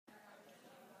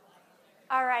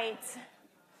All right.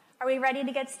 Are we ready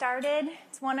to get started?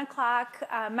 It's 1 o'clock.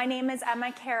 My name is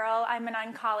Emma Carroll. I'm an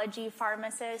oncology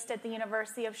pharmacist at the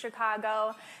University of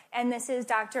Chicago. And this is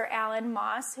Dr. Alan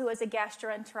Moss, who is a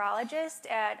gastroenterologist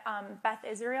at Beth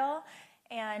Israel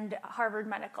and Harvard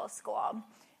Medical School.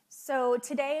 So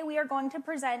today we are going to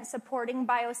present supporting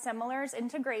biosimilars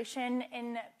integration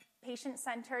in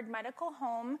patient-centered medical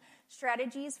home,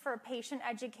 strategies for patient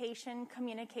education,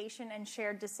 communication, and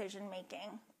shared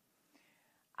decision-making.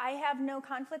 I have no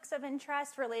conflicts of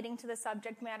interest relating to the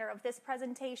subject matter of this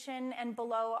presentation, and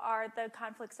below are the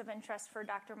conflicts of interest for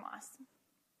Dr. Moss.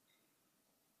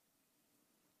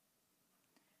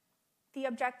 The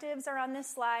objectives are on this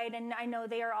slide, and I know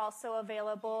they are also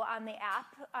available on the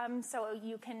app, so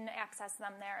you can access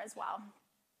them there as well.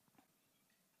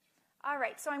 All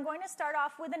right, so I'm going to start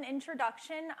off with an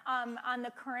introduction on the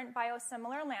current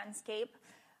biosimilar landscape.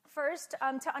 First,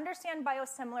 to understand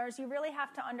biosimilars, you really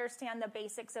have to understand the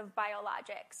basics of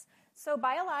biologics. So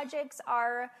biologics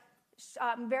are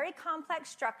very complex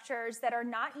structures that are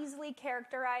not easily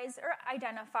characterized or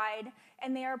identified,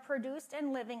 and they are produced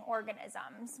in living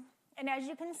organisms. And as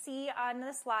you can see on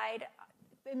the slide,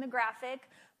 in the graphic,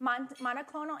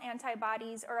 monoclonal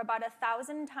antibodies are about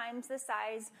 1,000 times the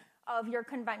size of your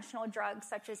conventional drugs,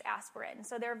 such as aspirin.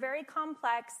 So they're very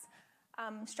complex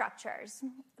structures.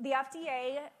 The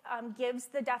FDA gives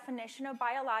the definition of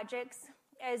biologics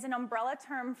as an umbrella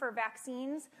term for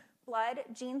vaccines, blood,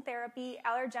 gene therapy,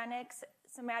 allergenics,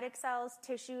 somatic cells,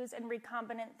 tissues, and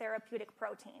recombinant therapeutic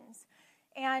proteins.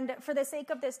 And for the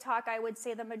sake of this talk, I would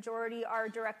say the majority are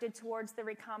directed towards the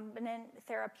recombinant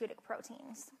therapeutic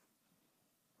proteins.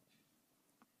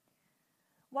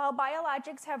 While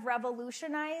biologics have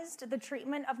revolutionized the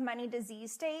treatment of many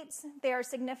disease states, they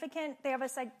have a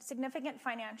significant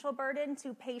financial burden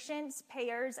to patients,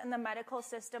 payers, and the medical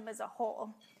system as a whole.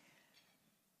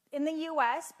 In the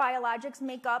U.S., biologics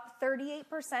make up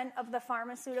 38% of the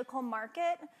pharmaceutical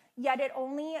market, yet it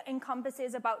only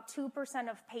encompasses about 2%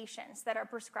 of patients that are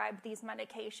prescribed these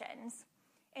medications.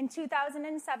 In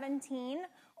 2017,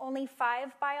 only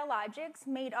 5 biologics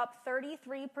made up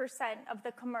 33% of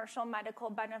the commercial medical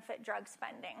benefit drug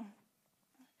spending.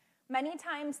 Many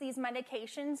times, these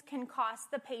medications can cost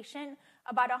the patient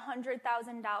about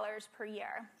 $100,000 per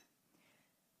year.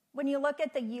 When you look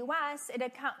at the U.S.,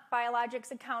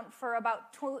 biologics account for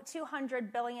about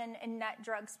 $200 billion in net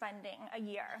drug spending a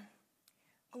year.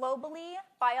 Globally,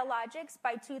 biologics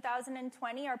by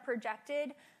 2020 are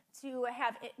projected to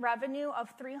have revenue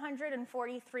of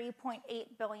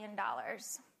 $343.8 billion.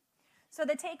 So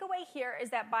the takeaway here is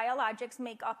that biologics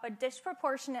make up a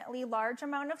disproportionately large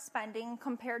amount of spending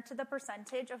compared to the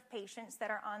percentage of patients that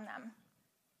are on them.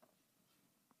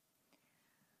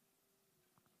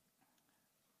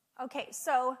 Okay,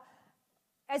 so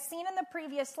as seen in the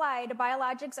previous slide,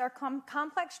 biologics are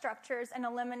complex structures and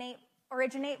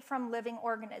originate from living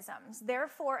organisms.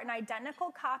 Therefore, an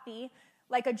identical copy,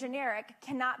 like a generic,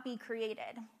 cannot be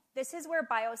created. This is where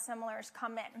biosimilars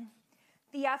come in.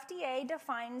 The FDA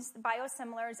defines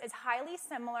biosimilars as highly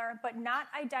similar but not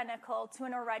identical to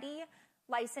an already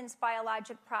licensed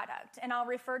biologic product, and I'll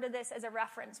refer to this as a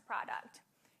reference product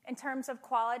in terms of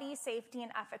quality, safety,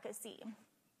 and efficacy.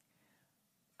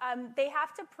 They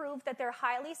have to prove that they're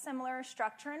highly similar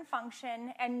structure and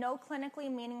function and no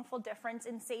clinically meaningful difference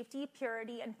in safety,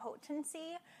 purity, and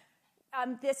potency.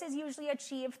 This is usually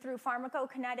achieved through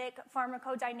pharmacokinetic,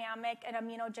 pharmacodynamic, and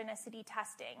immunogenicity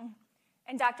testing.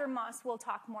 And Dr. Moss will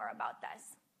talk more about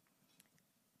this.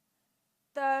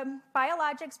 The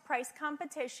Biologics Price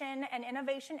Competition and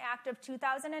Innovation Act of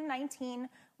 2019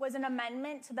 was an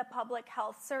amendment to the Public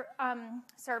Health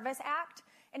Service Act,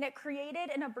 and it created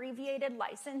an abbreviated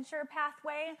licensure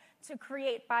pathway to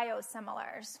create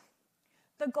biosimilars.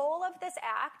 The goal of this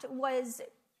act was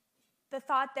the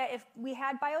thought that if we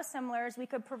had biosimilars, we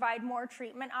could provide more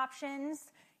treatment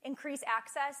options, increase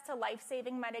access to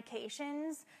life-saving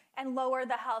medications, and lower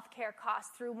the healthcare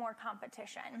costs through more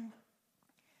competition.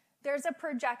 There's a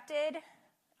projected,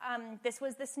 this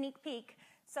was the sneak peek,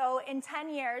 so in 10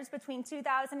 years, between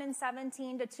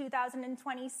 2017 to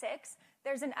 2026,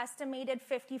 there's an estimated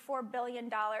 $54 billion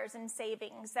in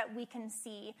savings that we can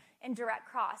see in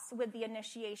direct costs with the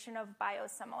initiation of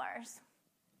biosimilars.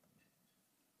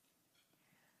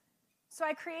 So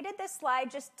I created this slide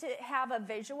just to have a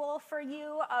visual for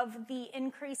you of the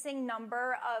increasing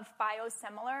number of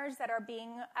biosimilars that are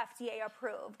being FDA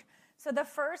approved. So the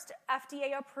first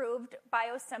FDA approved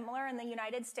biosimilar in the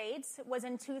United States was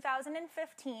in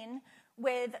 2015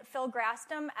 with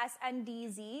filgrastim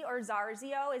SNDZ, or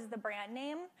Zarzio is the brand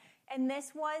name. And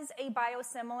this was a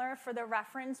biosimilar for the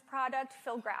reference product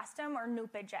filgrastim or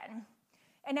Neupogen.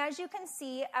 And as you can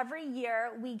see, every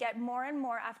year we get more and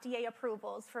more FDA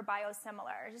approvals for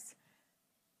biosimilars.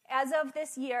 As of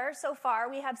this year, so far,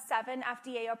 we have 7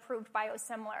 FDA-approved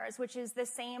biosimilars, which is the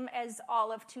same as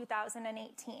all of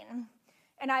 2018.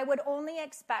 And I would only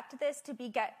expect this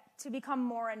to become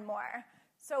more and more.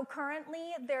 So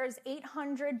currently, there's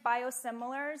 800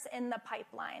 biosimilars in the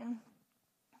pipeline.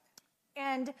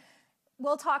 And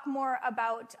we'll talk more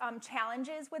about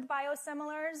challenges with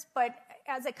biosimilars, but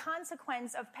as a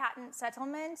consequence of patent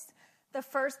settlements, the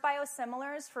first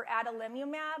biosimilars for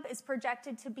adalimumab is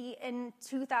projected to be in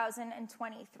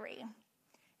 2023.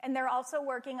 And they're also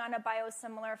working on a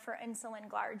biosimilar for insulin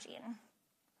glargine.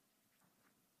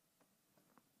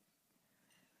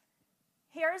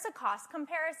 Here's a cost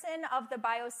comparison of the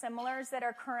biosimilars that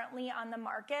are currently on the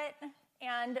market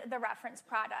and the reference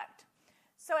product.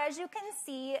 So as you can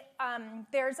see,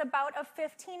 there's about a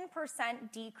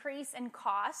 15% decrease in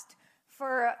cost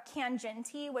for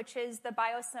Kanjinti, which is the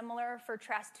biosimilar for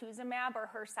trastuzumab or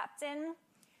Herceptin,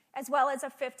 as well as a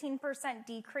 15%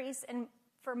 decrease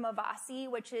for Mavasi,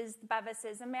 which is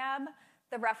bevacizumab,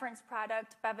 the reference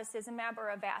product bevacizumab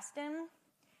or Avastin,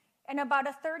 and about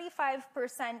a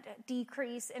 35%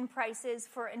 decrease in prices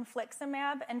for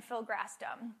infliximab and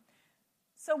filgrastim.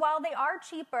 So while they are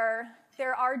cheaper,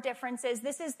 there are differences.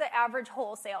 This is the average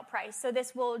wholesale price. So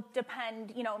this will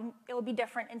depend, it will be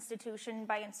different institution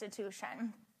by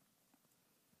institution.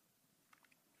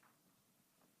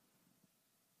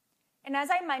 And as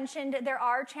I mentioned, there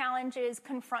are challenges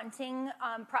confronting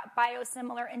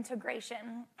biosimilar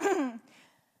integration.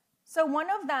 So one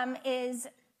of them is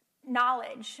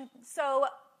knowledge. So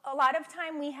a lot of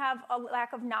time we have a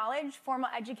lack of knowledge, formal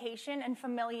education, and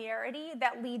familiarity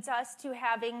that leads us to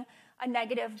having a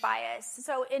negative bias.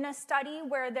 So in a study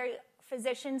where the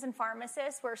physicians and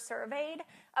pharmacists were surveyed,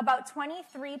 about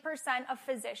 23% of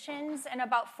physicians and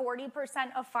about 40%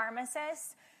 of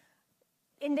pharmacists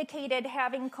indicated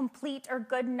having complete or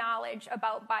good knowledge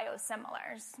about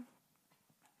biosimilars.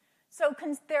 So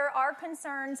there are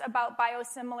concerns about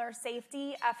biosimilar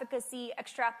safety, efficacy,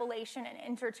 extrapolation,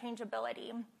 and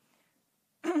interchangeability.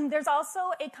 There's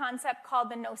also a concept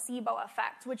called the nocebo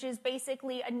effect, which is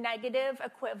basically a negative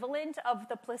equivalent of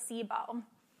the placebo.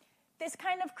 This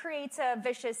kind of creates a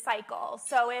vicious cycle.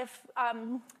 So if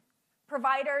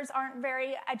providers aren't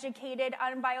very educated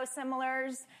on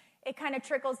biosimilars, it kind of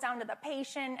trickles down to the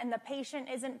patient, and the patient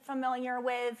isn't familiar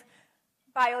with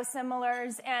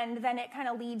biosimilars, and then it kind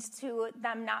of leads to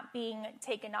them not being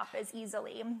taken up as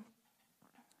easily.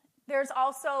 There's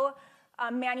also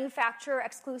manufacturer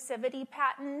exclusivity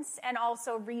patents and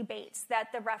also rebates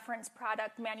that the reference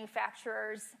product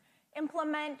manufacturers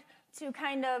implement to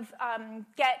kind of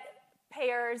get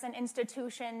payers and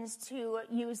institutions to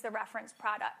use the reference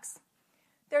products.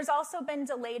 There's also been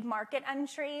delayed market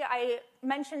entry. I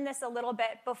mentioned this a little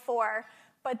bit before,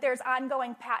 but there's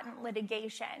ongoing patent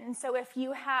litigation. So if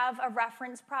you have a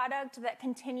reference product that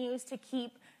continues to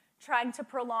keep trying to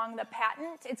prolong the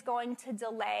patent, it's going to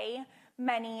delay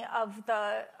many of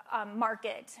the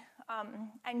market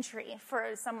entry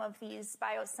for some of these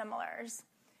biosimilars.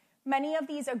 Many of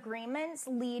these agreements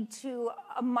lead to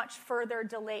a much further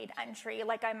delayed entry,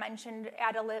 like I mentioned,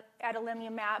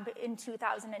 adalimumab in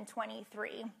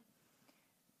 2023.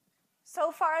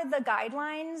 So far, the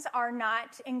guidelines are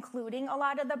not including a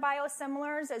lot of the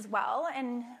biosimilars as well,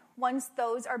 and once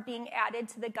those are being added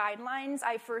to the guidelines,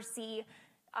 I foresee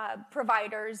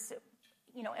providers,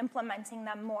 implementing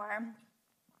them more.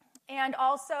 And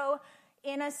also,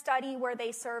 in a study where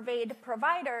they surveyed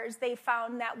providers, they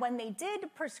found that when they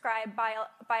did prescribe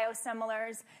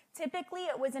biosimilars, typically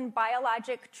it was in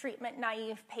biologic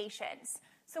treatment-naive patients.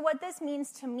 So what this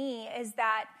means to me is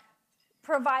that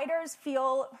providers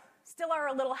still are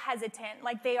a little hesitant,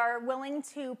 like they are willing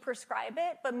to prescribe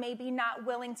it, but maybe not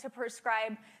willing to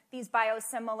prescribe these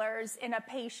biosimilars in a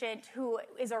patient who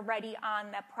is already on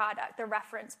the product, the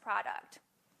reference product.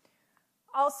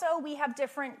 Also, we have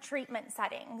different treatment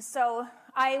settings. So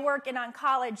I work in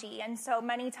oncology, and so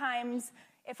many times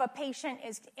if a patient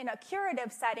is in a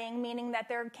curative setting, meaning that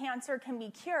their cancer can be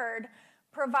cured,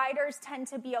 providers tend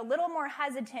to be a little more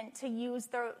hesitant to use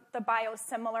the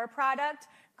biosimilar product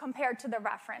compared to the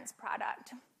reference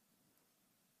product.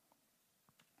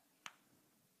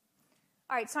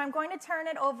 All right, so I'm going to turn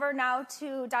it over now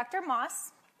to Dr.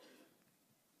 Moss.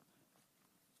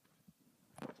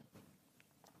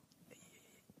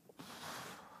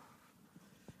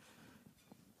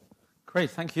 Great,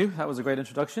 thank you. That was a great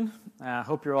introduction. I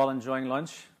hope you're all enjoying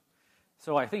lunch.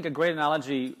 So I think a great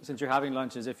analogy, since you're having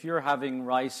lunch, is if you're having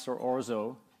rice or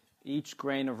orzo, each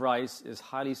grain of rice is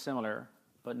highly similar,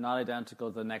 but not identical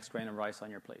to the next grain of rice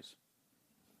on your plate.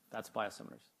 That's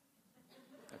biosimilars.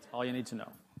 That's all you need to know.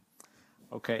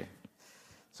 Okay.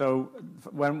 So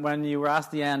when you were asked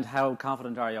at the end, how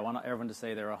confident are you? I want everyone to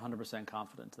say they're 100%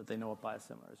 confident that they know what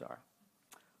biosimilars are.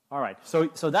 All right. So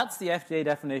that's the FDA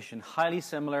definition, highly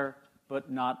similar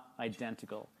but not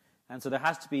identical. And so there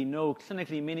has to be no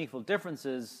clinically meaningful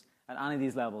differences at any of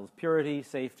these levels, purity,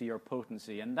 safety, or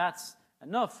potency. And that's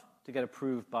enough to get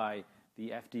approved by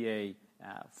the FDA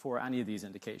for any of these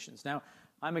indications. Now,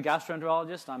 I'm a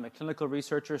gastroenterologist. I'm a clinical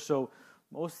researcher, so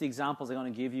most of the examples I'm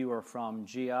going to give you are from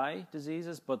GI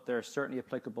diseases, but they're certainly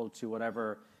applicable to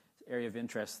whatever area of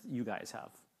interest you guys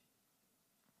have.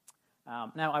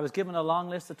 Now, I was given a long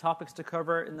list of topics to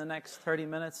cover in the next 30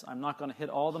 minutes. I'm not going to hit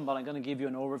all of them, but I'm going to give you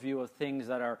an overview of things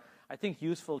that are, I think,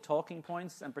 useful talking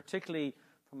points, and particularly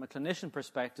from a clinician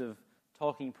perspective,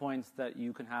 talking points that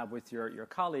you can have with your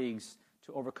colleagues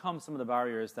to overcome some of the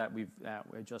barriers that we've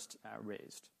just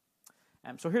raised.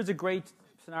 So here's a great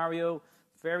scenario.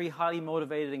 Very highly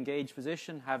motivated, engaged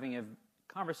physician having a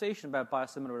conversation about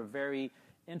biosimilar with a very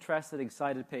interested,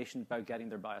 excited patient about getting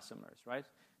their biosimilars, right?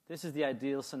 This is the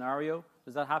ideal scenario.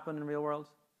 Does that happen in the real world?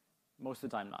 Most of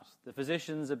the time not. The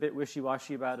physician's a bit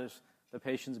wishy-washy about it. The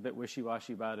patient's a bit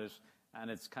wishy-washy about it. And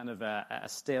it's kind of a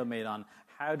stalemate on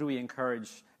how do we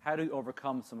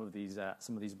overcome some of these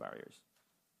barriers.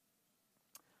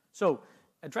 So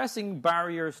addressing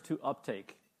barriers to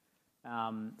uptake.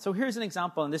 So here's an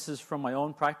example, and this is from my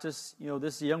own practice.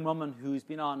 This is a young woman who's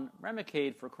been on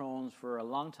Remicade for Crohn's for a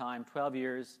long time, 12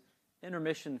 years. In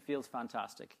remission, feels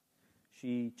fantastic.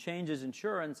 She changes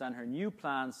insurance, and her new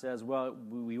plan says, well,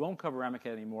 we won't cover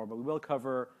Remicade anymore, but we will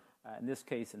cover, in this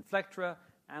case, Inflectra,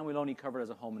 and we'll only cover it as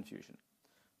a home infusion.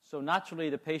 So naturally,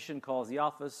 the patient calls the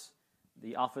office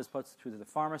puts it through to the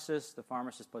pharmacist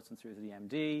puts it through to the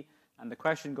MD, and the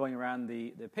question going around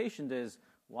the patient is,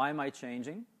 why am I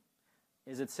changing?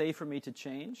 Is it safe for me to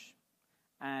change?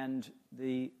 And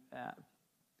the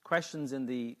questions in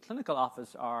the clinical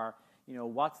office are,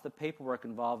 what's the paperwork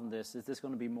involved in this? Is this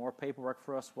going to be more paperwork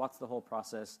for us? What's the whole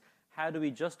process? How do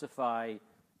we justify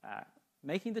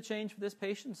making the change for this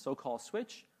patient, so-called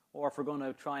switch? Or if we're going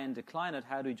to try and decline it,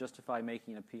 how do we justify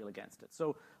making an appeal against it?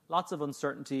 So lots of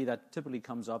uncertainty that typically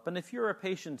comes up. And if you're a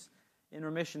patient in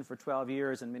remission for 12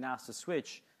 years and been asked to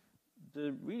switch,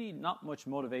 there's really not much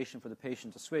motivation for the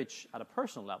patient to switch at a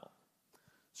personal level.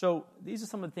 So these are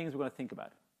some of the things we're going to think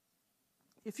about.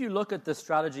 If you look at the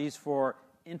strategies for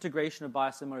integration of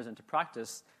biosimilars into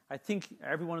practice, I think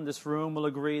everyone in this room will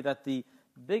agree that the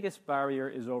biggest barrier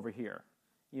is over here.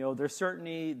 There's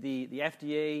certainly the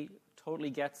FDA totally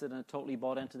gets it and totally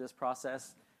bought into this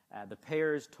process. The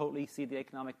payers totally see the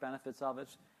economic benefits of it.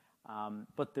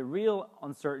 But the real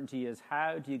uncertainty is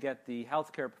how do you get the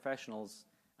healthcare professionals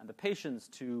and the patients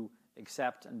to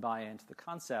accept and buy into the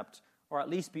concept, or at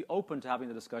least be open to having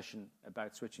the discussion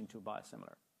about switching to a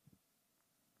biosimilar.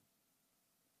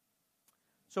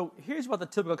 So here's what the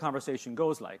typical conversation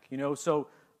goes like. So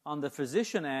on the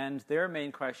physician end, their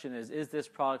main question is this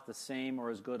product the same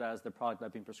or as good as the product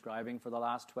I've been prescribing for the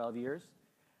last 12 years?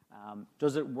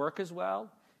 Does it work as well?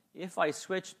 If I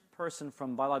switch person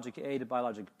from biologic A to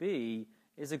biologic B,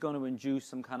 is it going to induce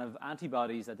some kind of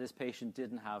antibodies that this patient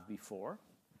didn't have before?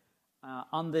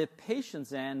 On the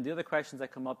patient's end, the other questions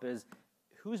that come up is,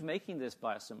 who's making this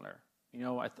biosimilar?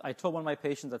 I told one of my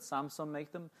patients that Samsung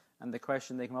make them, and the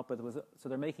question they come up with was, so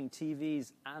they're making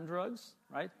TVs and drugs,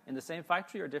 right, in the same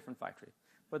factory or different factory?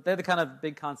 But they're the kind of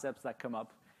big concepts that come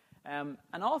up. And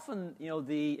often,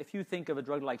 if you think of a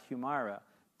drug like Humira,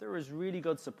 there is really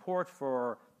good support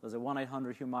there's a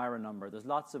 1-800-HUMIRA number. There's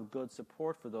lots of good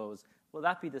support for those. Will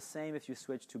that be the same if you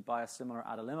switch to biosimilar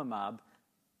adalimumab?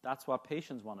 That's what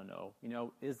patients want to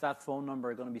know. Is that phone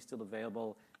number going to be still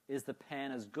available? Is the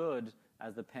pen as good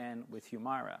as the pen with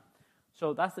Humira?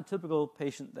 So that's the typical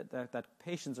patient that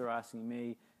patients are asking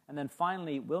me. And then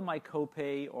finally, will my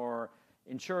copay or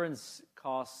insurance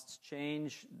costs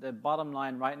change? The bottom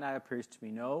line right now appears to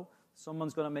be no.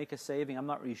 Someone's going to make a saving. I'm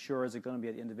not really sure is it going to be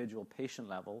at the individual patient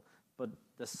level, but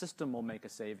the system will make a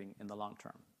saving in the long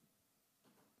term.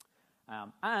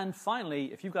 And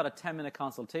finally, if you've got a 10-minute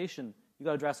consultation, you've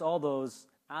got to address all those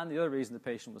and the other reason the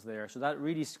patient was there. So that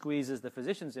really squeezes the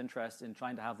physician's interest in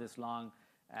trying to have this long,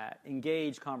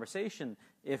 engaged conversation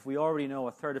if we already know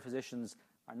a third of physicians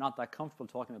are not that comfortable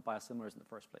talking about biosimilars in the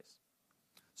first place.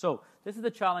 So this is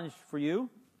the challenge for you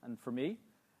and for me.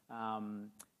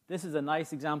 This is a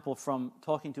nice example from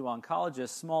talking to oncologists,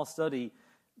 small study.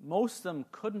 Most of them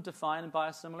couldn't define a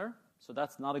biosimilar, so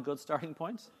that's not a good starting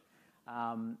point.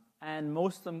 And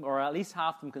most of them, or at least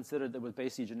half of them, considered that it was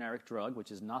basically a generic drug,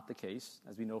 which is not the case,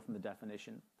 as we know from the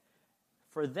definition.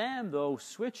 For them, though,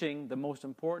 switching, the most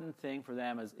important thing for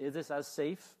them is this as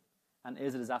safe and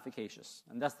is it as efficacious?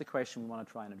 And that's the question we want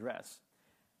to try and address.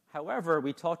 However,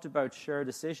 we talked about shared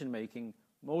decision-making.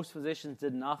 Most physicians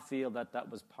did not feel that that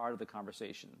was part of the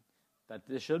conversation, that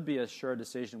there should be a shared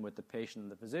decision with the patient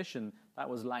and the physician. That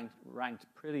was ranked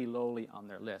pretty lowly on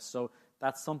their list. So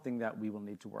that's something that we will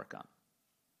need to work on.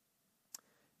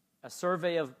 A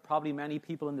survey of probably many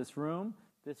people in this room,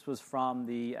 this was from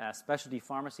the specialty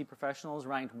pharmacy professionals,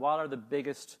 ranked what are the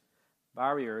biggest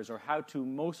barriers or how to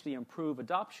mostly improve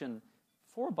adoption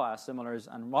for biosimilars,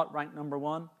 and what ranked number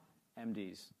one?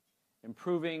 MDs.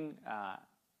 Improving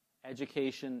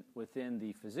education within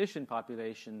the physician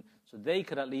population so they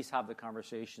could at least have the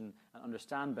conversation and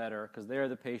understand better, because they're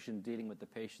the patient dealing with the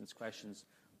patient's questions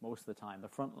most of the time, the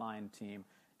frontline team.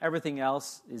 Everything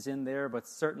else is in there, but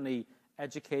certainly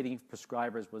educating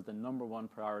prescribers was the number one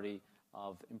priority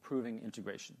of improving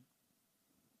integration.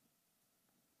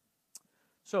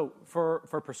 So for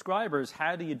prescribers,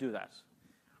 how do you do that?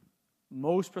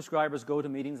 Most prescribers go to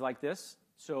meetings like this.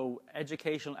 So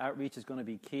educational outreach is going to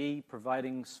be key,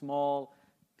 providing small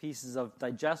pieces of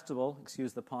digestible,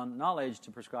 excuse the pun, knowledge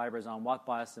to prescribers on what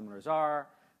biosimilars are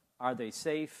they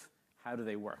safe, how do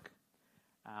they work.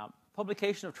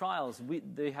 Publication of trials.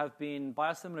 They have been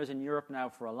biosimilars in Europe now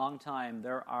for a long time.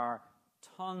 There are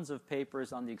tons of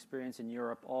papers on the experience in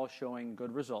Europe, all showing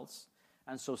good results.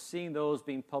 And so seeing those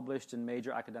being published in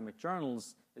major academic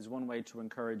journals is one way to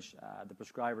encourage the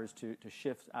prescribers to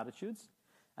shift attitudes.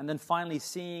 And then finally,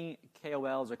 seeing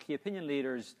KOLs or key opinion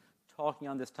leaders talking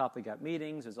on this topic at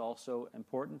meetings is also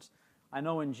important. I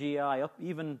know in GI,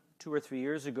 even 2 or 3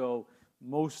 years ago,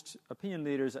 most opinion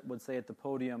leaders would say at the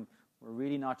podium, we're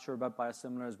really not sure about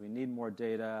biosimilars, we need more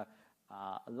data,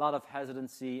 a lot of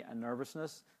hesitancy and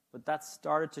nervousness. But that's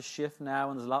started to shift now,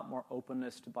 and there's a lot more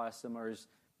openness to biosimilars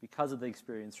because of the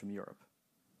experience from Europe.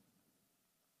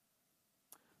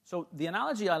 So the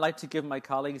analogy I like to give my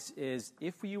colleagues is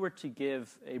if you were to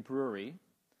give a brewery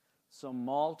some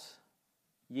malt,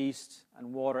 yeast,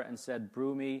 and water and said,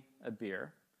 brew me a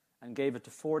beer, and gave it to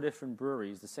 4 different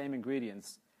breweries, the same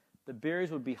ingredients, the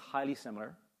beers would be highly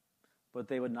similar, but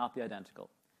they would not be identical.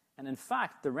 And in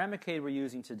fact, the Remicade we're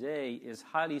using today is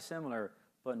highly similar,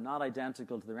 but not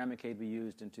identical to the Remicade we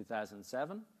used in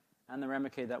 2007 and the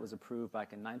Remicade that was approved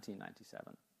back in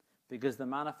 1997, because the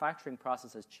manufacturing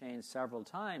process has changed several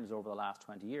times over the last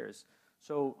 20 years.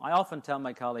 So I often tell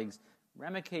my colleagues,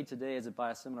 Remicade today is a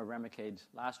biosimilar Remicade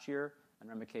last year, and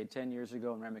Remicade 10 years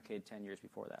ago, and Remicade 10 years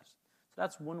before that. So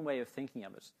that's one way of thinking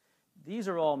of it. These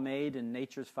are all made in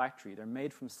nature's factory. They're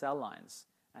made from cell lines.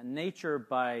 And nature,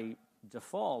 by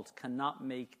default, cannot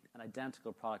make an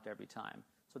identical product every time.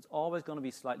 So it's always going to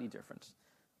be slightly different.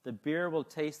 The beer will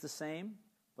taste the same,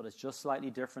 but it's just slightly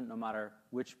different no matter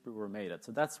which brewer made it.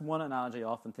 So that's one analogy I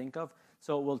often think of.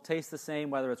 So it will taste the same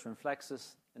whether it's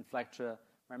Renflexis, Inflectra,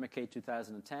 Remicade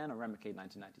 2010, or Remicade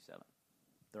 1997.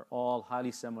 They're all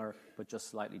highly similar, but just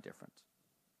slightly different.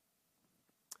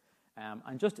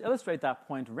 And just to illustrate that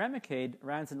point, Remicade,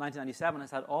 around since 1997,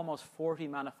 has had almost 40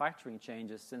 manufacturing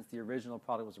changes since the original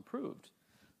product was approved.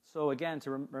 So again,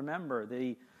 to remember,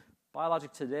 the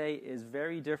biologic today is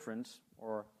very different,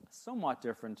 or somewhat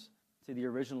different, to the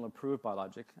original approved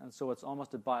biologic, and so it's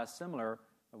almost a biosimilar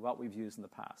of what we've used in the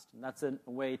past. And that's a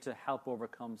way to help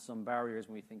overcome some barriers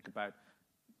when we think about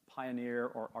pioneer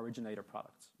or originator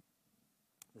products.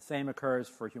 The same occurs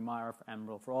for Humira, for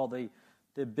Enbrel, for all the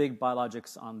big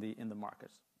biologics in the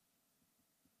market.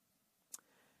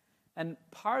 And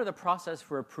part of the process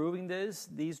for approving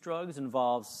these drugs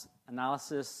involves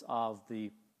analysis of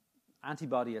the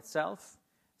antibody itself,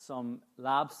 some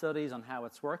lab studies on how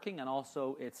it's working, and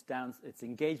also its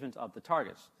engagement of the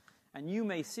target. And you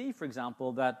may see, for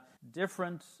example, that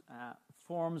different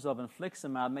forms of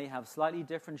infliximab may have slightly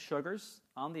different sugars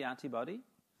on the antibody.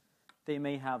 They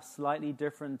may have slightly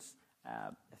different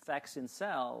effects in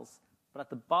cells, but at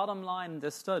the bottom line in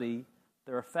this study,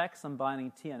 their effects on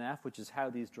binding TNF, which is how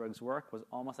these drugs work, was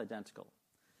almost identical.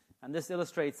 And this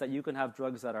illustrates that you can have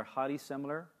drugs that are highly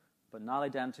similar, but not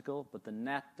identical, but the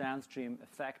net downstream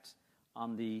effect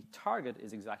on the target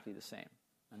is exactly the same.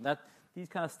 And these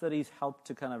kind of studies help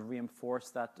to kind of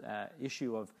reinforce that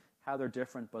issue of how they're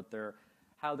different, but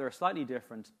how they're slightly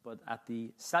different, but at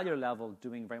the cellular level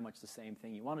doing very much the same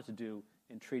thing you wanted to do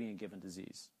in treating a given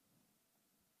disease.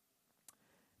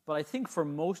 But I think for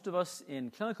most of us in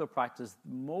clinical practice,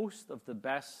 most of the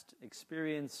best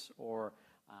experience or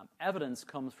evidence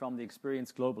comes from the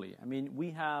experience globally. I mean,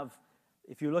 we have,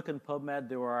 if you look in PubMed,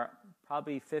 there are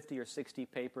probably 50 or 60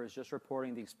 papers just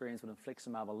reporting the experience with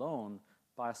infliximab alone,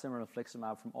 biosimilar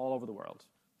infliximab from all over the world,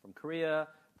 from Korea,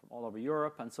 from all over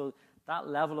Europe. And so That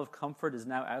level of comfort is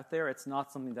now out there. It's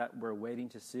not something that we're waiting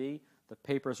to see. The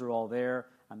papers are all there,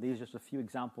 and these are just a few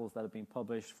examples that have been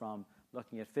published from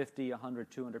looking at 50,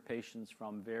 100, 200 patients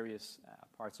from various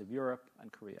parts of Europe and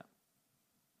Korea.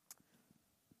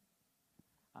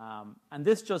 And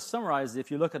this just summarizes,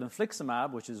 if you look at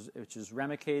infliximab, which is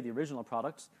Remicade, the original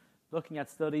product, looking at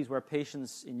studies where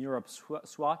patients in Europe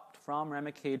swapped from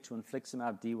Remicade to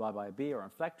infliximab DY/B or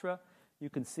Inflectra, you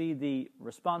can see the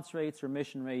response rates,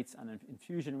 remission rates, and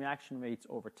infusion reaction rates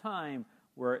over time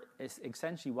were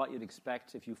essentially what you'd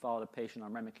expect if you followed a patient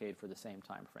on Remicade for the same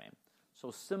time frame. So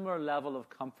similar level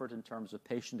of comfort in terms of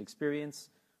patient experience,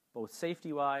 both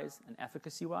safety-wise and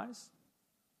efficacy-wise.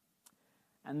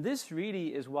 And this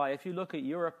really is why, if you look at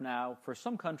Europe now, for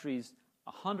some countries,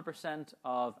 100%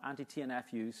 of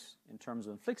anti-TNF use in terms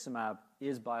of infliximab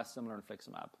is biosimilar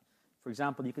infliximab. For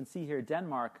example, you can see here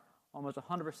Denmark, almost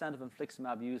 100% of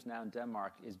infliximab used now in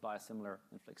Denmark is biosimilar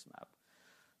infliximab.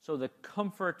 So the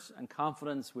comfort and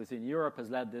confidence within Europe has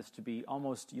led this to be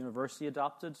almost universally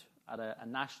adopted at a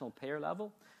national payer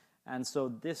level. And so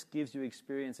this gives you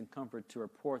experience and comfort to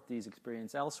report these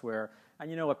experiences elsewhere.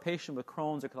 And a patient with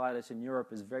Crohn's or colitis in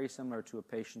Europe is very similar to a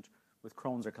patient with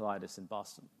Crohn's or colitis in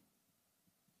Boston.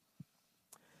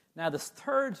 Now, this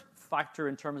third factor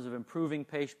in terms of improving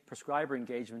prescriber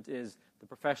engagement is the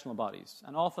professional bodies.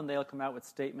 And often they'll come out with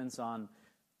statements on,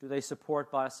 do they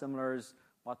support biosimilars,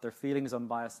 what their feelings on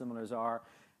biosimilars are.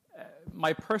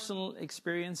 My personal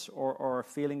experience or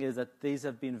feeling is that these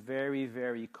have been very,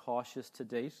 very cautious to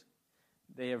date.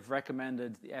 They have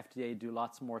recommended the FDA do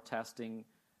lots more testing,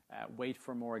 wait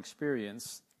for more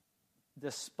experience,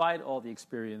 despite all the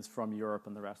experience from Europe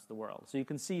and the rest of the world. So you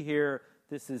can see here,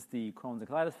 this is the Crohn's and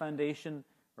Colitis Foundation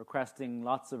requesting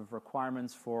lots of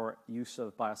requirements for use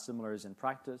of biosimilars in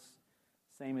practice.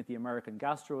 Same with the American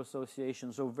Gastro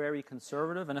Association, so very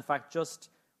conservative. And in fact, just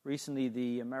recently,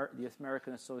 the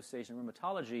American Association of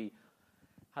Rheumatology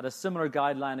had a similar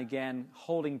guideline again,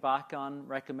 holding back on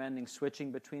recommending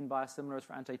switching between biosimilars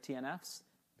for anti-TNFs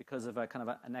because of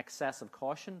an excess of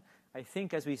caution. I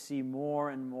think as we see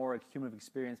more and more cumulative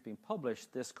experience being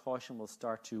published, this caution will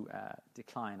start to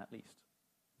decline at least.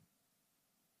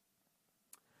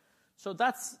 So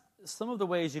that's some of the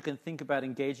ways you can think about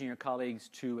engaging your colleagues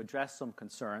to address some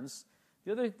concerns.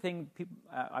 The other thing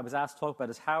I was asked to talk about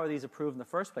is how are these approved in the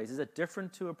first place? Is it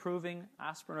different to approving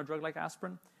aspirin or a drug like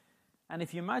aspirin? And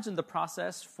if you imagine the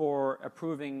process for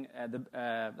approving,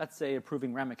 let's say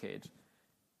approving Remicade,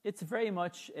 it's very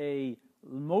much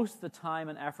most of the time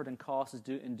and effort and cost is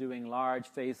in doing large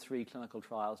phase 3 clinical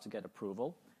trials to get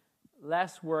approval.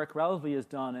 Less work relatively is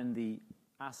done in the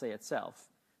assay itself.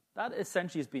 That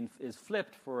essentially is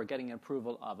flipped for getting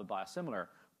approval of a biosimilar.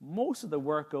 Most of the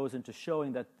work goes into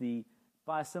showing that the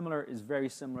biosimilar is very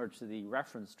similar to the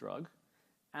reference drug,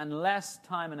 and less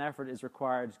time and effort is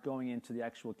required going into the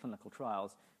actual clinical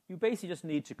trials. You basically just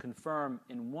need to confirm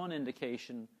in one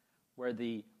indication where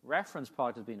the reference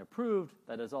product has been approved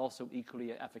that is also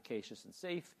equally efficacious and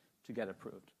safe to get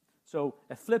approved. So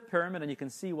a flip pyramid, and you can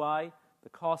see why the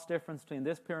cost difference between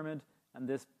this pyramid and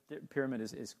this pyramid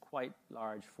is quite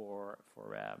large for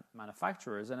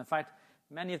manufacturers. And in fact,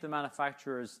 many of the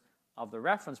manufacturers of the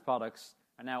reference products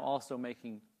are now also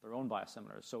making their own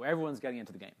biosimilars. So everyone's getting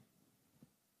into the game.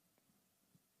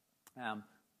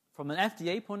 From an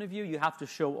FDA point of view, you have to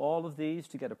show all of these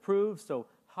to get approved. So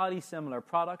highly similar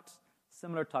products,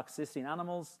 similar toxicity in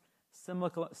animals,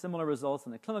 similar results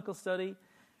in the clinical study.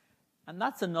 And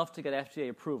that's enough to get FDA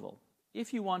approval.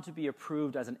 If you want to be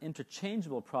approved as an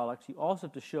interchangeable product, you also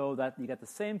have to show that you get the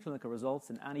same clinical results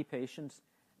in any patient,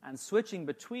 and switching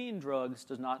between drugs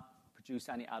does not produce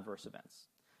any adverse events.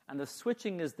 And the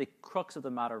switching is the crux of the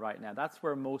matter right now. That's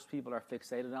where most people are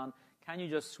fixated on. Can you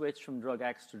just switch from drug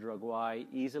X to drug Y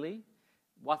easily?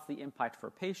 What's the impact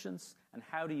for patients? And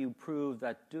how do you prove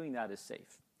that doing that is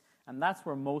safe? And that's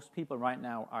where most people right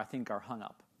now, I think, are hung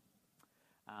up.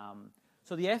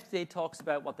 So the FDA talks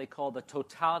about what they call the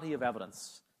totality of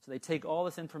evidence. So they take all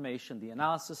this information, the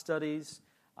analysis studies,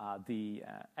 the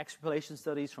extrapolation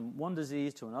studies from one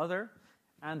disease to another,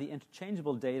 and the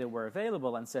interchangeable data were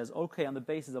available, and says, okay, on the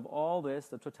basis of all this,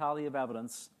 the totality of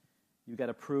evidence, you get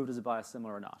approved as a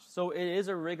biosimilar or not. So it is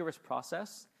a rigorous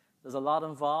process. There's a lot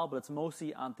involved, but it's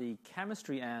mostly on the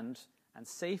chemistry end and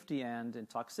safety end and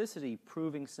toxicity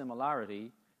proving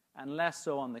similarity, and less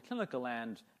so on the clinical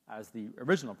end as the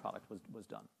original product was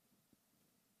done.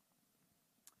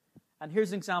 And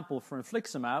here's an example for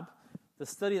infliximab. The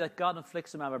study that got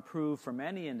infliximab approved for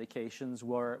many indications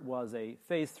was a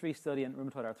phase 3 study in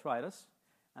rheumatoid arthritis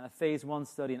and a phase 1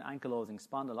 study in ankylosing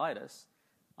spondylitis.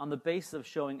 On the basis of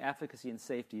showing efficacy and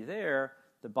safety there,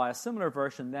 the biosimilar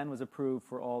version then was approved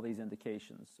for all these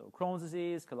indications. So Crohn's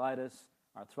disease, colitis,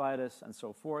 arthritis, and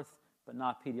so forth, but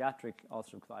not pediatric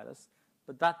ulcerative colitis.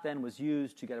 But that then was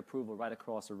used to get approval right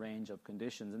across a range of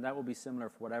conditions, and that will be similar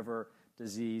for whatever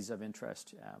disease of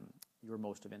interest you're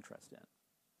most of interest in.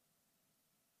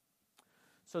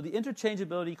 So the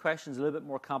interchangeability question is a little bit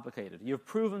more complicated. You've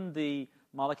proven the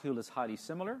molecule is highly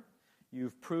similar.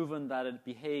 You've proven that it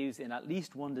behaves in at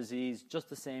least one disease just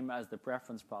the same as the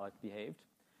reference product behaved.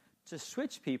 To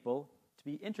switch people, to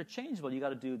be interchangeable, you've got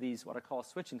to do these what are called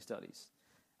switching studies.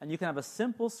 And you can have a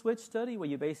simple switch study where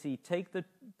you basically take the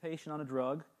patient on a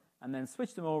drug and then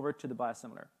switch them over to the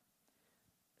biosimilar.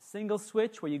 Single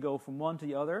switch where you go from one to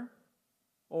the other,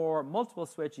 or multiple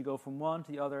switch, you go from one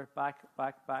to the other,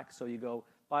 back, so you go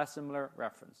biosimilar,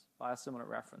 reference,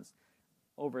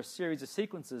 over a series of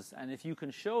sequences. And if you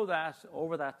can show that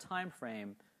over that time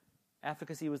frame,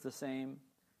 efficacy was the same,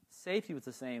 safety was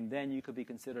the same, then you could be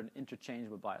considered an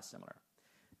interchangeable biosimilar.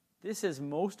 This is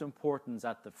most important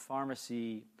at the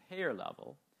pharmacy payer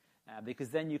level because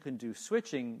then you can do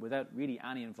switching without really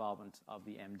any involvement of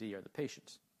the MD or the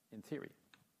patient, in theory.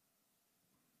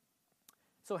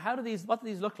 So what do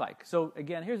these look like? So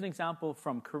again, here's an example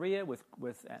from Korea with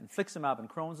infliximab and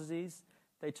Crohn's disease.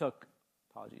 They took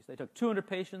 200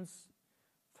 patients,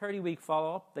 30-week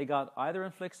follow-up. They got either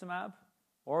infliximab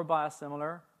or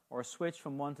biosimilar or switch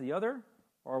from one to the other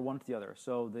or one to the other.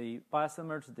 So the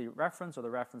biosimilar to the reference or the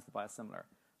reference to the biosimilar.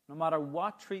 No matter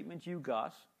what treatment you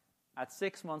got, at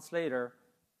 6 months later,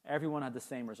 everyone had the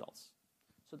same results.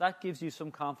 So that gives you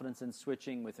some confidence in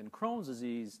switching within Crohn's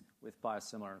disease with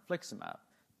biosimilar infliximab.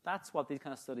 That's what these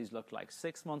kind of studies look like.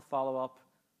 6-month follow-up,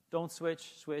 don't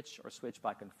switch, or switch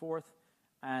back and forth,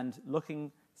 and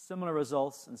looking similar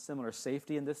results and similar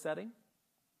safety in this setting.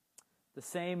 The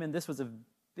same, and this was a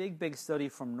big study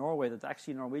from Norway that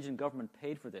actually the Norwegian government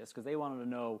paid for this because they wanted to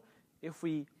know if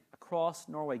we, across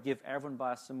Norway, give everyone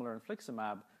biosimilar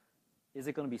infliximab, is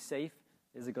it going to be safe?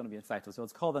 Is it going to be effective? So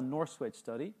it's called the NorSwitch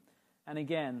study. And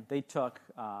again, they took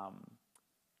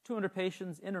 200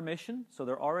 patients in remission, so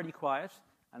they're already quiet,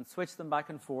 and switched them back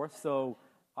and forth. So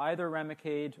either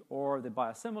Remicade or the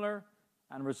biosimilar,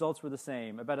 and results were the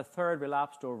same. About a third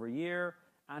relapsed over a year.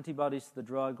 Antibodies to the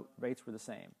drug rates were the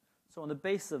same. So on the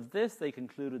basis of this, they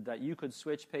concluded that you could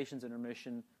switch patients in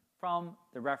remission from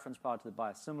the reference product to the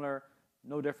biosimilar.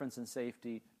 No difference in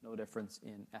safety, no difference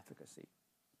in efficacy.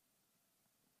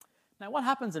 Now, what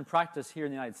happens in practice here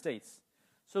in the United States?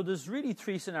 So there's really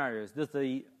three scenarios.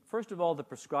 First of all, the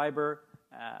prescriber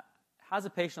has a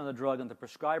patient on the drug, and the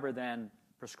prescriber then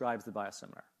prescribes the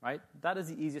biosimilar, right? That is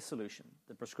the easiest solution.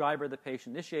 The prescriber, the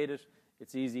patient initiate it.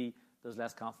 It's easy. There's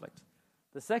less conflict.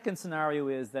 The second scenario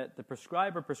is that the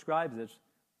prescriber prescribes it,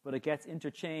 but it gets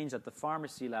interchanged at the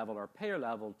pharmacy level or payer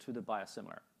level to the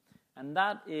biosimilar. And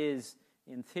that is,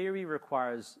 in theory,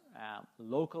 requires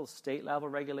local state-level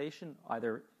regulation,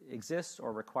 either exists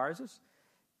or requires it.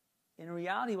 In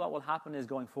reality, what will happen is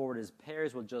going forward is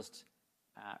payers will just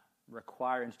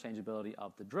require interchangeability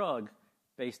of the drug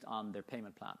based on their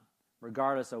payment plan,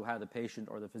 regardless of how the patient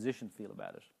or the physician feel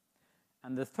about it.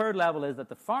 And the third level is that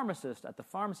the pharmacist at the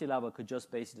pharmacy level could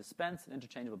just basically dispense an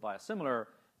interchangeable biosimilar,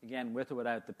 again, with or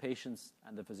without the patient's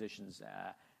and the physician's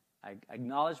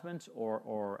acknowledgement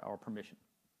or permission.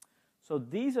 So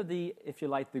these are the, if you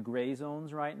like, the gray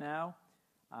zones right now.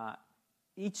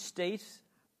 Each state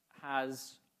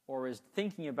has or is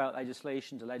thinking about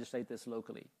legislation to legislate this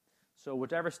locally. So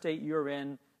whatever state you're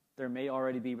in, there may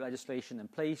already be legislation in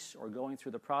place or going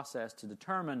through the process to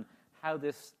determine how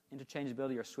this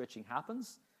interchangeability or switching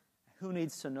happens. Who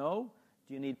needs to know?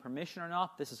 Do you need permission or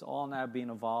not? This is all now being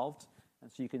evolved.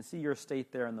 And so you can see your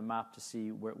state there on the map to see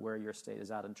where your state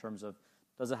is at in terms of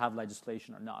does it have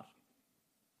legislation or not.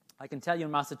 I can tell you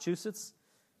in Massachusetts,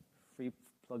 free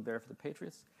plug there for the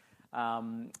Patriots,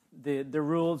 the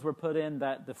rules were put in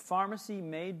that the pharmacy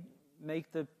may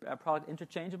make the product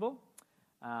interchangeable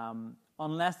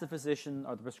unless the physician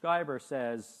or the prescriber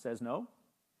says no.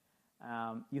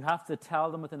 You have to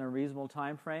tell them within a reasonable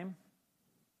time frame.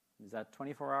 Is that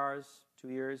 24 hours, 2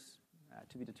 years,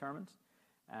 to be determined?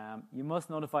 You must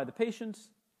notify the patient,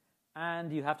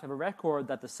 and you have to have a record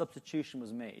that the substitution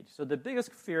was made. So the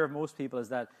biggest fear of most people is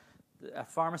that a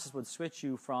pharmacist would switch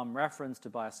you from reference to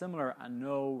biosimilar and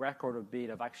no record would be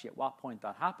of actually at what point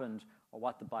that happened or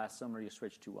what the biosimilar you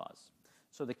switched to was.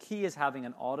 So the key is having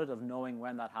an audit of knowing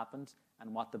when that happened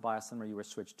and what the biosimilar you were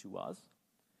switched to was.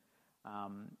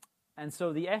 And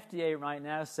so the FDA right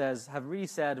now have really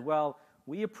said, well,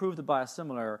 we approve the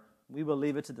biosimilar. We will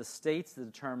leave it to the states to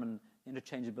determine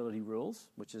interchangeability rules,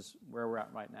 which is where we're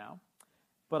at right now.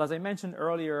 But as I mentioned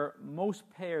earlier, most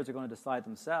payers are going to decide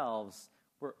themselves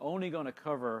we're only going to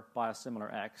cover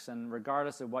biosimilar X, and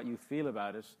regardless of what you feel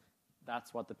about it,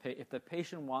 that's what if the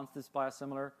patient wants this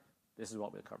biosimilar, this is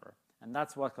what we'll cover. And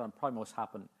that's what's going to probably most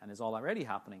happen and is already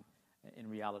happening in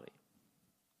reality.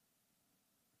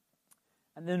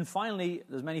 And then finally,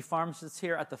 there's many pharmacists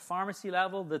here. At the pharmacy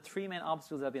level, the three main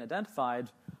obstacles that have been identified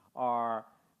are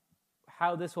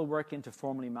how this will work into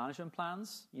formulary management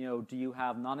plans. Do you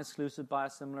have non-exclusive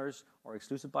biosimilars or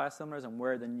exclusive biosimilars, and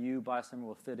where the new biosimilar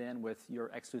will fit in with your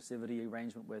exclusivity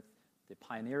arrangement with the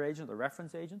pioneer agent, the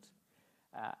reference agent?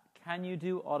 Can you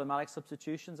do automatic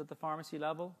substitutions at the pharmacy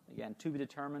level? Again, to be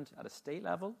determined at a state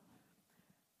level.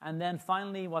 And then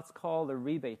finally, what's called the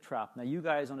rebate trap. Now, you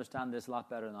guys understand this a lot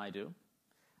better than I do.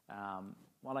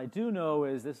 What I do know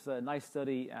is this is a nice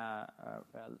study,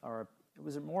 or it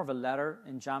was more of a letter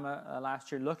in JAMA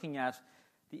last year, looking at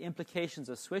the implications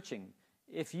of switching.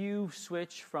 If you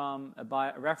switch from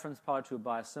a reference product to a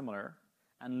biosimilar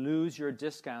and lose your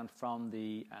discount from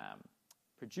the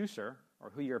producer or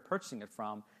who you're purchasing it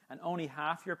from, and only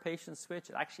half your patients switch,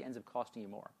 it actually ends up costing you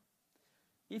more.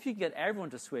 If you can get everyone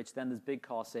to switch, then there's big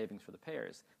cost savings for the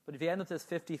payers. But if you end up with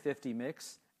this 50-50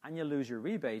 mix and you lose your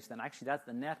rebates, then actually that's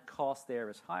the net cost there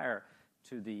is higher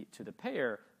to the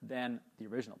payer than the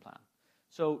original plan.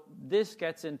 So this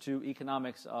gets into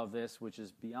economics of this, which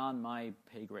is beyond my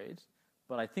pay grade.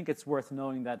 But I think it's worth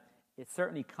knowing that it's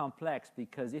certainly complex,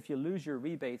 because if you lose your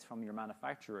rebates from your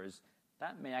manufacturers,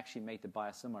 that may actually make the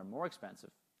biosimilar more expensive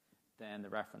than the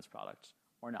reference product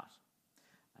or not.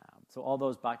 So all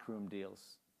those backroom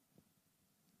deals,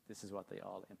 this is what they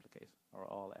all implicate or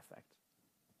all affect.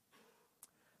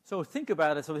 So think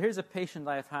about it. So here's a patient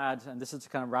I've had, and this is to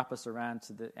kind of wrap us around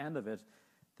to the end of it.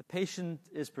 The patient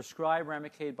is prescribed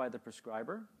Remicade by the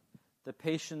prescriber. The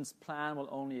patient's plan will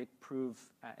only approve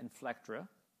Inflectra.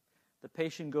 The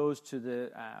patient goes to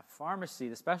the pharmacy,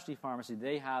 the specialty pharmacy.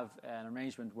 They have an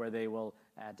arrangement where they will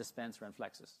dispense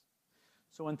Renflexis.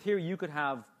 So in theory, you could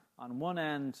have on one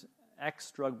end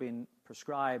X drug being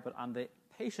prescribed, but on the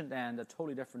patient end, a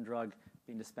totally different drug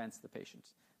being dispensed to the patient.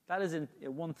 That is in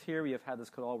one theory of how this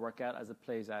could all work out as it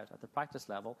plays out at the practice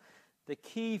level. The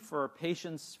key for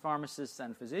patients, pharmacists,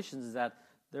 and physicians is that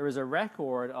there is a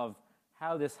record of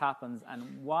how this happens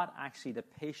and what actually the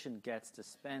patient gets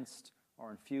dispensed or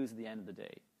infused at the end of the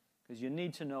day. Because you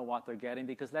need to know what they're getting,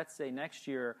 because let's say next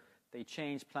year they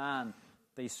change plan,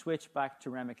 they switch back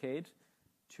to Remicade.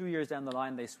 2 years down the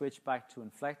line, they switch back to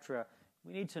Inflectra.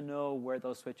 We need to know where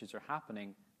those switches are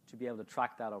happening to be able to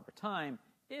track that over time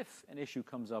if an issue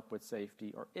comes up with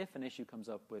safety or if an issue comes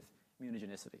up with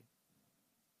immunogenicity.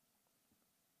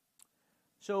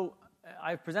 So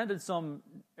I've presented some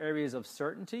areas of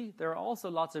certainty. There are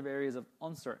also lots of areas of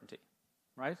uncertainty,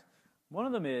 right? One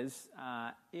of them is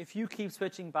if you keep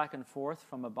switching back and forth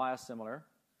from a biosimilar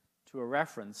to a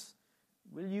reference,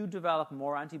 will you develop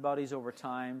more antibodies over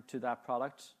time to that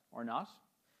product or not?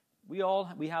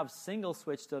 We have single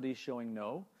switch studies showing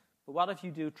no, but what if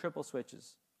you do triple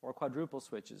switches or quadruple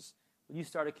switches? Will you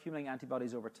start accumulating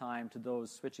antibodies over time to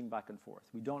those switching back and forth?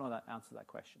 We don't know that answer to that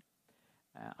question.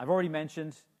 I've already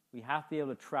mentioned we have to be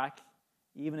able to track,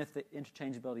 even if the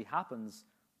interchangeability happens,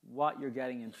 what you're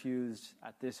getting infused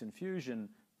at this infusion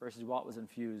versus what was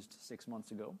infused 6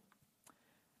 months ago.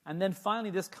 And then finally,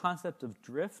 this concept of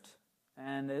drift,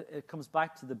 and it comes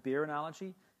back to the beer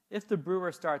analogy. If the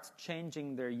brewer starts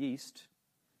changing their yeast,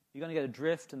 you're going to get a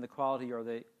drift in the quality or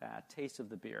the taste of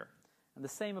the beer. And the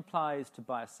same applies to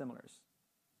biosimilars.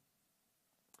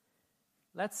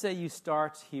 Let's say you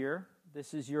start here.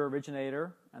 This is your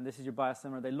originator, and this is your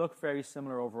biosimilar. They look very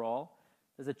similar overall.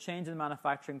 There's a change in the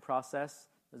manufacturing process.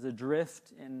 There's a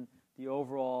drift in the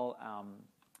overall,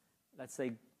 let's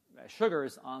say,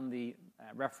 sugars on the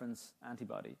reference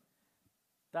antibody.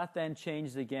 That then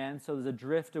changes again, so there's a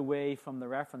drift away from the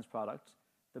reference product.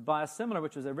 The biosimilar,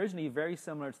 which was originally very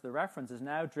similar to the reference, is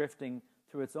now drifting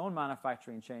through its own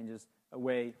manufacturing changes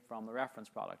away from the reference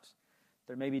product.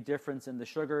 There may be difference in the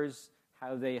sugars,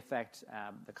 how they affect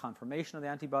the conformation of the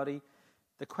antibody.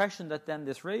 The question that then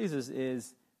this raises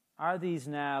is, are these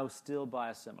now still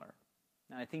biosimilar?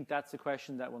 And I think that's a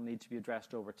question that will need to be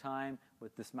addressed over time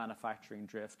with this manufacturing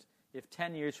drift. If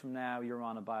 10 years from now you're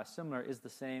on a biosimilar, is the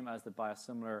same as the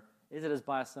biosimilar, is it as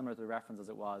biosimilar to the reference as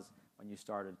it was when you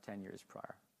started 10 years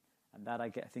prior? And that I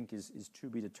think is to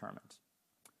be determined.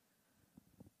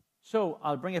 So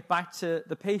I'll bring it back to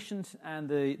the patient and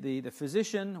the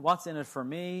physician. What's in it for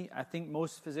me? I think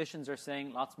most physicians are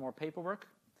saying lots more paperwork.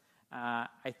 I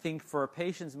think for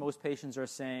patients, most patients are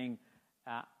saying,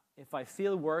 if I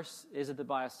feel worse, is it the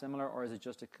biosimilar or is it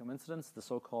just a coincidence, the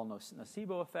so-called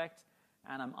nocebo effect?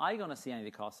 And am I going to see any of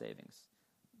the cost savings?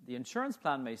 The insurance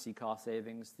plan may see cost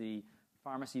savings. The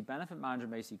pharmacy benefit manager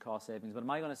may see cost savings, but am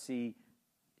I going to see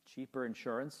cheaper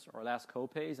insurance or less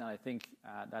co-pays? And I think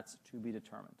that's to be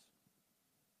determined.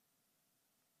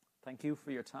 Thank you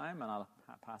for your time, and I'll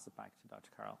pass it back to Dr.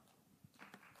 Carroll.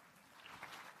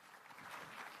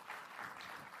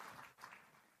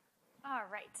 All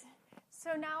right.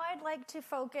 So now I'd like to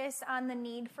focus on the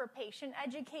need for patient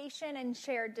education and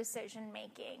shared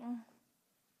decision-making.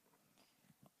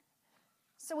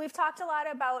 So we've talked a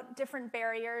lot about different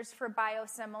barriers for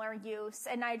biosimilar use,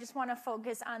 and I just want to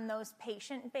focus on those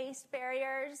patient-based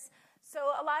barriers. So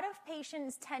a lot of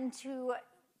patients tend to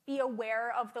be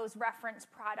aware of those reference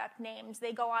product names.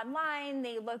 They go online,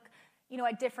 they look,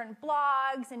 at different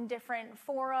blogs and different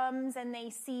forums, and they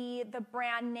see the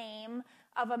brand name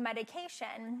of a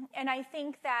medication. And I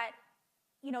think that,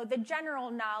 the general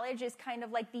knowledge is kind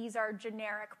of like these are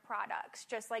generic products,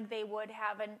 just like they would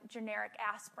have a generic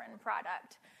aspirin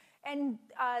product. And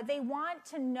they want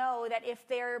to know that if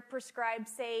they're prescribed,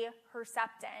 say,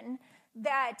 Herceptin,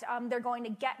 that they're going to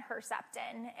get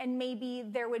Herceptin. And maybe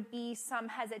there would be some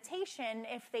hesitation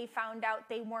if they found out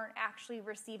they weren't actually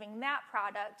receiving that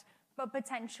product, but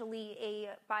potentially a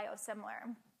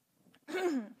biosimilar.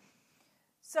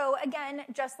 So again,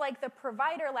 just like the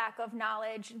provider lack of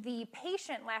knowledge, the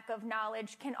patient lack of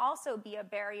knowledge can also be a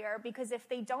barrier, because if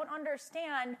they don't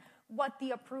understand what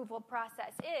the approval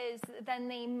process is, then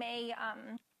they may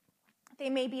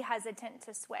be hesitant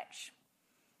to switch.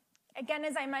 Again,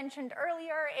 as I mentioned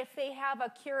earlier, if they have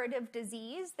a curative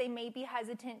disease, they may be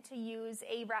hesitant to use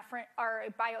a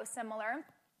biosimilar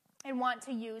and want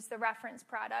to use the reference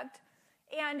product.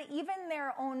 And even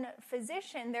their own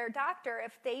physician, their doctor,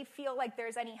 if they feel like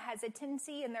there's any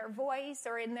hesitancy in their voice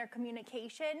or in their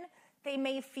communication, they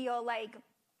may feel like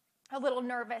a little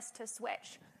nervous to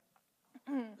switch.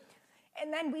 And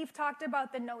then we've talked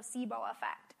about the nocebo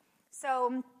effect.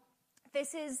 So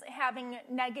this is having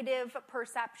negative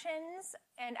perceptions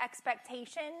and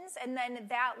expectations, and then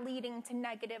that leading to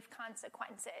negative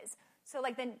consequences. So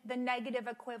like the negative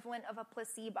equivalent of a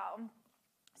placebo.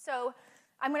 So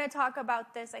I'm going to talk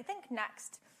about this, I think,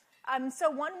 next. So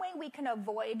one way we can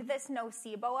avoid this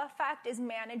nocebo effect is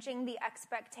managing the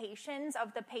expectations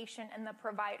of the patient and the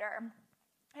provider.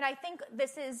 And I think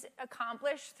this is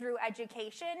accomplished through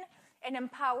education and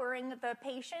empowering the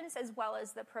patients as well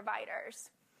as the providers.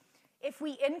 If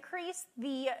we increase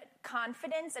the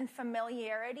confidence and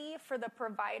familiarity for the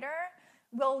provider,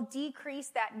 we'll decrease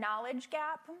that knowledge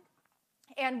gap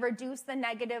and reduce the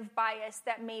negative bias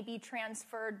that may be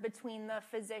transferred between the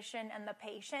physician and the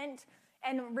patient,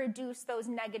 and reduce those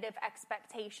negative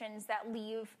expectations that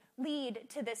lead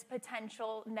to this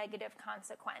potential negative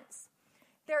consequence.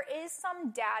 There is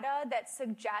some data that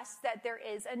suggests that there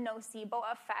is a nocebo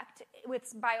effect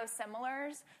with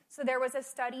biosimilars. So there was a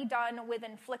study done with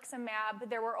infliximab.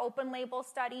 There were open label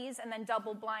studies and then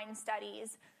double-blind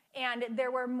studies. And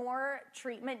there were more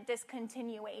treatment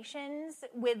discontinuations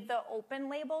with the open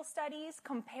label studies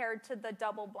compared to the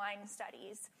double-blind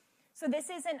studies. So this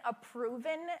isn't a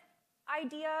proven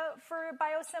idea for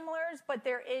biosimilars, but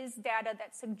there is data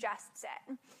that suggests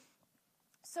it.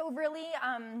 So really,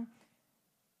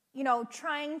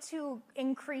 trying to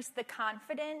increase the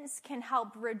confidence can help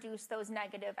reduce those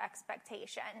negative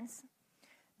expectations.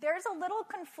 There's a little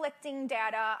conflicting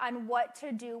data on what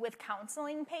to do with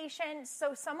counseling patients.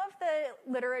 So some of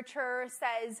the literature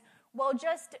says, well,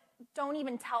 just don't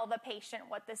even tell the patient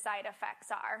what the side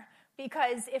effects are.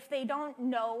 Because if they don't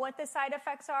know what the side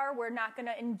effects are, we're not going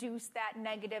to induce that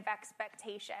negative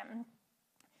expectation.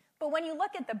 But when you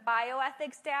look at the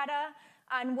bioethics data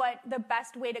on what the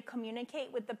best way to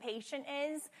communicate with the patient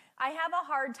is, I have a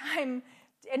hard time,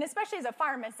 and especially as a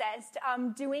pharmacist,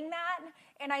 doing that.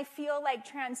 And I feel like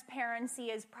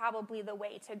transparency is probably the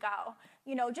way to go.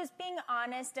 Just being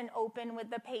honest and open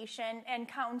with the patient and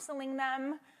counseling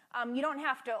them. You don't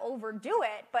have to overdo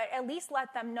it, but at least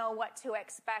let them know what to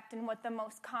expect and what the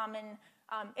most common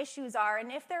issues are.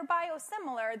 And if they're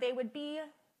biosimilar, they would be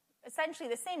essentially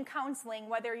the same counseling,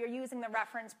 whether you're using the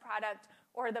reference product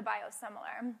or the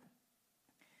biosimilar.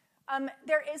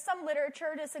 There is some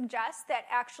literature to suggest that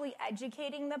actually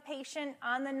educating the patient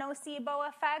on the nocebo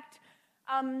effect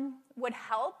would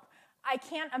help. I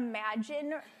can't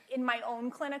imagine in my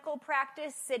own clinical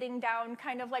practice sitting down,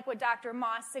 kind of like what Dr.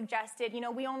 Moss suggested.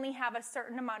 We only have a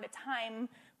certain amount of time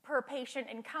per patient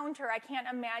encounter. I can't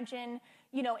imagine,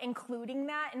 including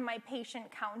that in my patient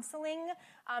counseling,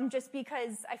 just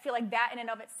because I feel like that in and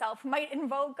of itself might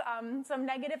invoke some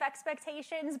negative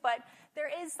expectations. But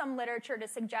there is some literature to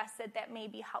suggest that that may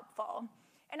be helpful.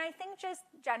 And I think just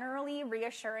generally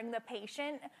reassuring the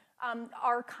patient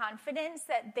our confidence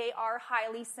that they are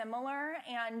highly similar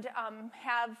and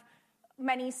have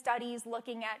many studies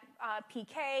looking at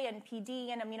PK and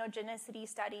PD and immunogenicity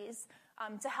studies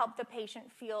to help the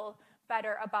patient feel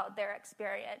better about their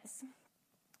experience.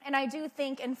 And I do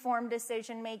think informed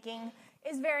decision-making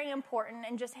is very important,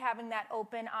 and just having that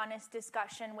open, honest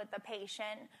discussion with the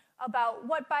patient about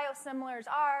what biosimilars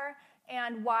are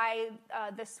and why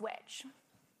the switch.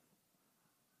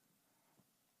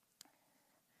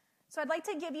 So I'd like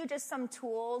to give you just some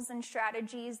tools and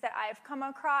strategies that I've come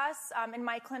across in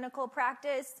my clinical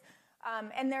practice.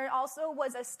 And there also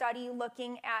was a study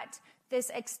looking at this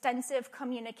extensive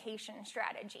communication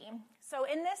strategy. So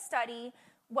in this study,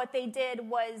 what they did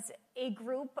was a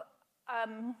group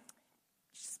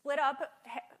split up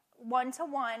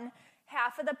 1-to-1.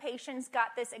 Half of the patients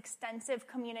got this extensive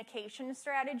communication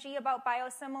strategy about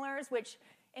biosimilars, which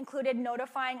included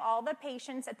notifying all the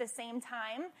patients at the same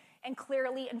time and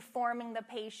clearly informing the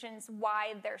patients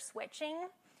why they're switching.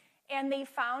 And they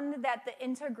found that the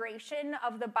integration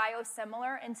of the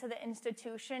biosimilar into the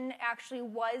institution actually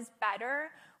was better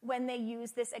when they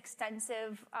used this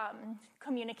extensive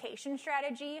communication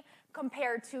strategy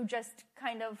compared to just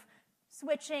kind of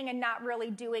switching and not really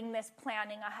doing this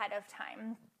planning ahead of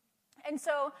time. And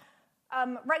so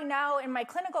right now in my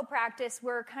clinical practice,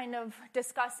 we're kind of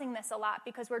discussing this a lot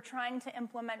because we're trying to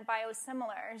implement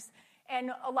biosimilars.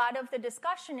 And a lot of the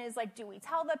discussion is like, do we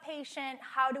tell the patient?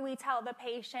 How do we tell the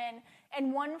patient?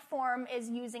 And one form is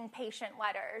using patient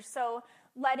letters. So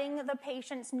letting the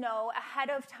patients know ahead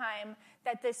of time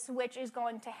that this switch is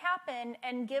going to happen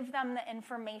and give them the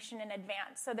information in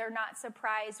advance so they're not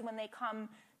surprised when they come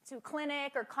to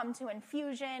clinic or come to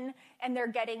infusion and they're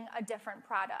getting a different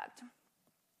product.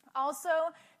 Also,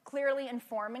 clearly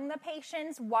informing the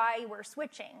patients why we're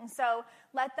switching. So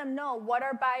let them know what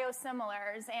are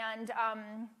biosimilars and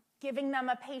giving them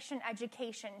a patient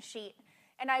education sheet.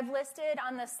 And I've listed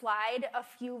on the slide a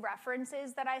few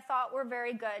references that I thought were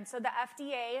very good. So the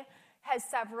FDA has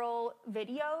several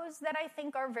videos that I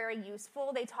think are very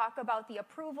useful. They talk about the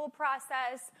approval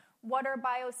process, what are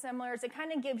biosimilars. It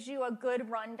kind of gives you a good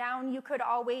rundown. You could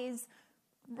always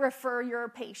refer your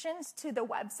patients to the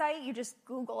website. You just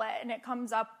Google it and it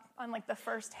comes up on like the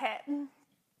first hit.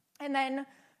 And then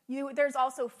there's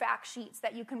also fact sheets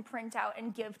that you can print out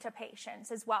and give to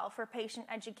patients as well for patient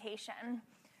education.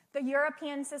 The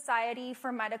European Society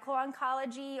for Medical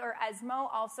Oncology, or ESMO,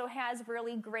 also has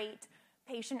really great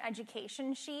patient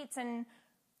education sheets. And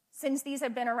since these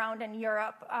have been around in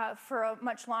Europe for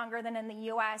much longer than in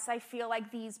the US, I feel like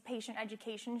these patient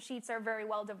education sheets are very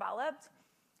well developed.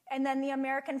 And then the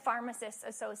American Pharmacists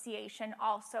Association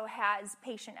also has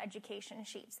patient education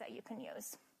sheets that you can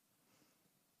use.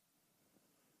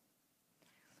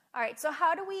 All right, so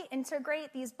how do we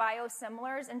integrate these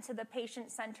biosimilars into the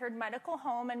patient-centered medical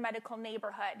home and medical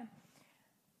neighborhood?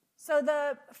 So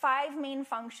the 5 main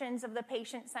functions of the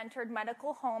patient-centered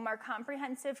medical home are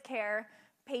comprehensive care,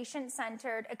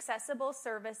 patient-centered, accessible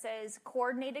services,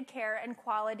 coordinated care, and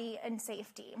quality and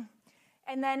safety.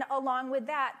 And then along with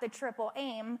that, the triple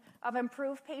aim of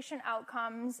improve patient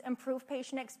outcomes, improve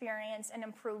patient experience, and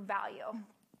improve value.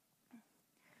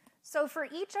 So for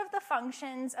each of the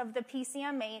functions of the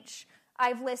PCMH,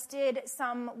 I've listed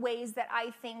some ways that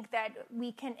I think that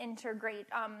we can integrate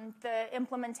the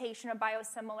implementation of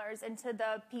biosimilars into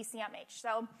the PCMH.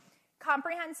 So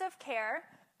comprehensive care,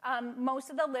 most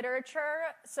of the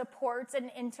literature supports an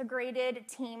integrated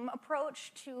team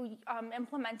approach to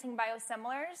implementing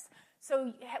biosimilars.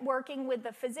 So working with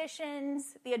the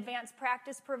physicians, the advanced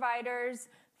practice providers,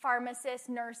 pharmacists,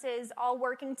 nurses, all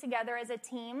working together as a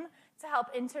team to help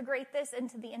integrate this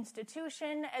into the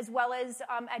institution, as well as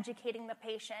educating the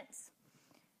patients.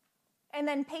 And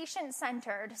then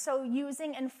patient-centered, so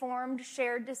using informed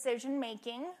shared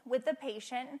decision-making with the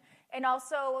patient. And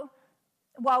also,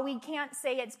 while we can't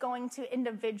say it's going to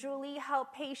individually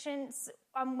help patients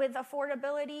with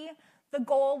affordability, the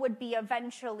goal would be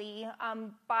eventually,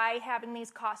 by having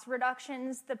these cost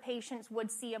reductions, the patients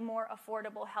would see a more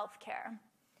affordable health care.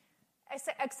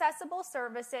 Accessible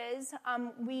services,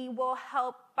 we will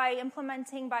help, by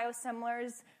implementing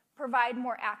biosimilars, provide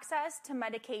more access to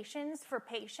medications for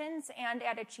patients and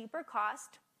at a cheaper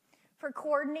cost. For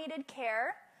coordinated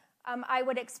care, I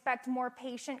would expect more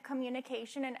patient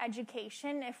communication and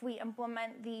education if we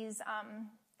implement these,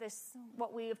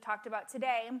 what we have talked about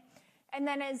today. And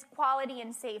then as quality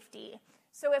and safety.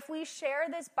 So if we share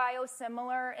this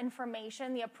biosimilar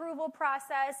information, the approval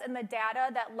process and the data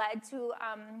that led to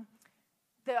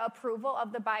the approval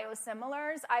of the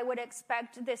biosimilars, I would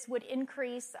expect this would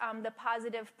increase the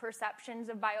positive perceptions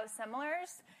of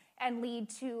biosimilars and lead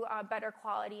to better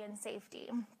quality and safety.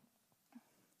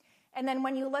 And then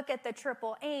when you look at the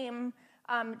triple aim,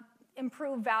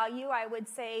 improve value, I would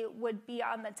say, would be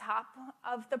on the top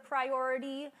of the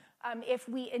priority. If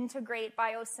we integrate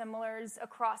biosimilars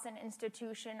across an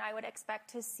institution, I would expect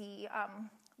to see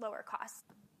lower costs.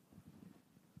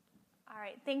 All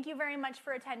right, thank you very much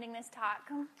for attending this talk.